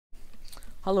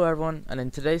Hello everyone, and in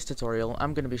today's tutorial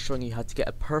I'm going to be showing you how to get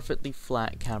a perfectly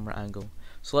flat camera angle.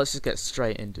 So let's just get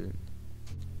straight into it.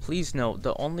 Please note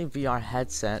that only VR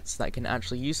headsets that can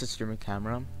actually use the streamer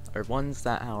camera are ones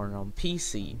that are on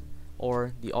PC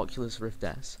or the Oculus Rift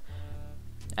S.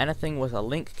 Anything with a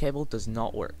link cable does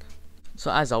not work. So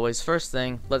as always, first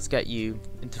thing, let's get you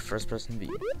into first person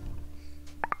view.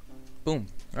 Boom.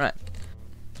 Alright.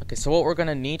 Okay, so what we're going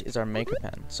to need is our maker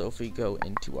pen. So if we go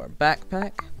into our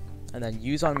backpack and then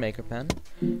use our maker pen,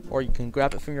 or you can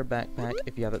grab it from your backpack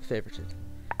if you have it favorited.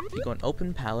 You go in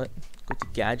open palette, go to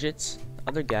gadgets,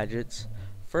 other gadgets,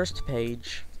 first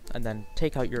page, and then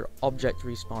take out your object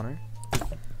respawner,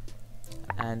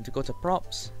 and go to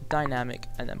props, dynamic,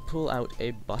 and then pull out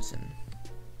a button.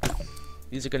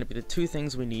 These are going to be the two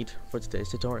things we need for today's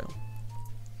tutorial.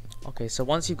 Okay, so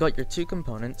once you've got your two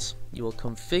components, you will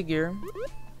configure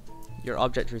your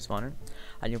object respawner,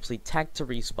 and you'll play tag to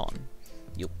respawn.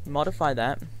 You'll modify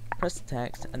that, press the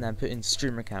text, and then put in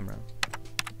streamer camera.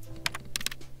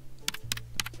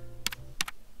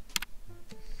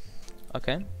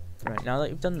 Okay, right, now that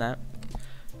you've done that,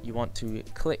 you want to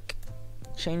click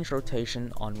change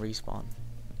rotation on respawn.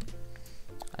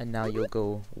 And now you'll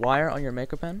go wire on your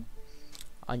maker pen,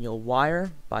 and you'll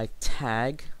wire by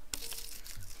tag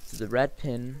to the red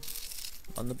pin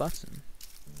on the button.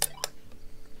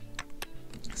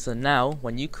 So now,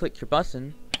 when you click your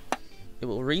button, it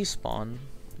will respawn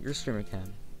your streamer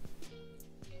cam.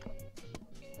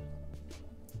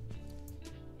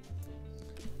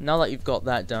 Now that you've got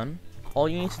that done, all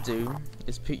you need to do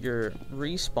is put your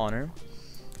respawner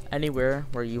anywhere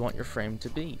where you want your frame to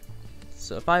be.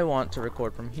 So if I want to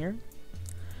record from here,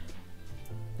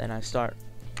 then I start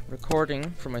recording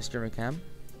from my streamer cam,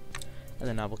 and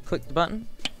then I will click the button.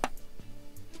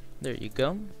 There you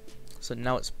go. So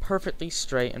now it's perfectly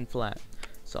straight and flat.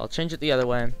 So I'll change it the other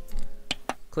way.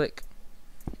 Click,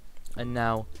 and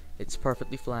now it's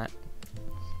perfectly flat.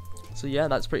 So yeah,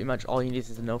 that's pretty much all you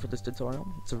needed to know for this tutorial.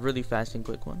 It's a really fast and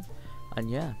quick one,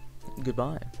 and yeah,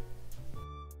 goodbye.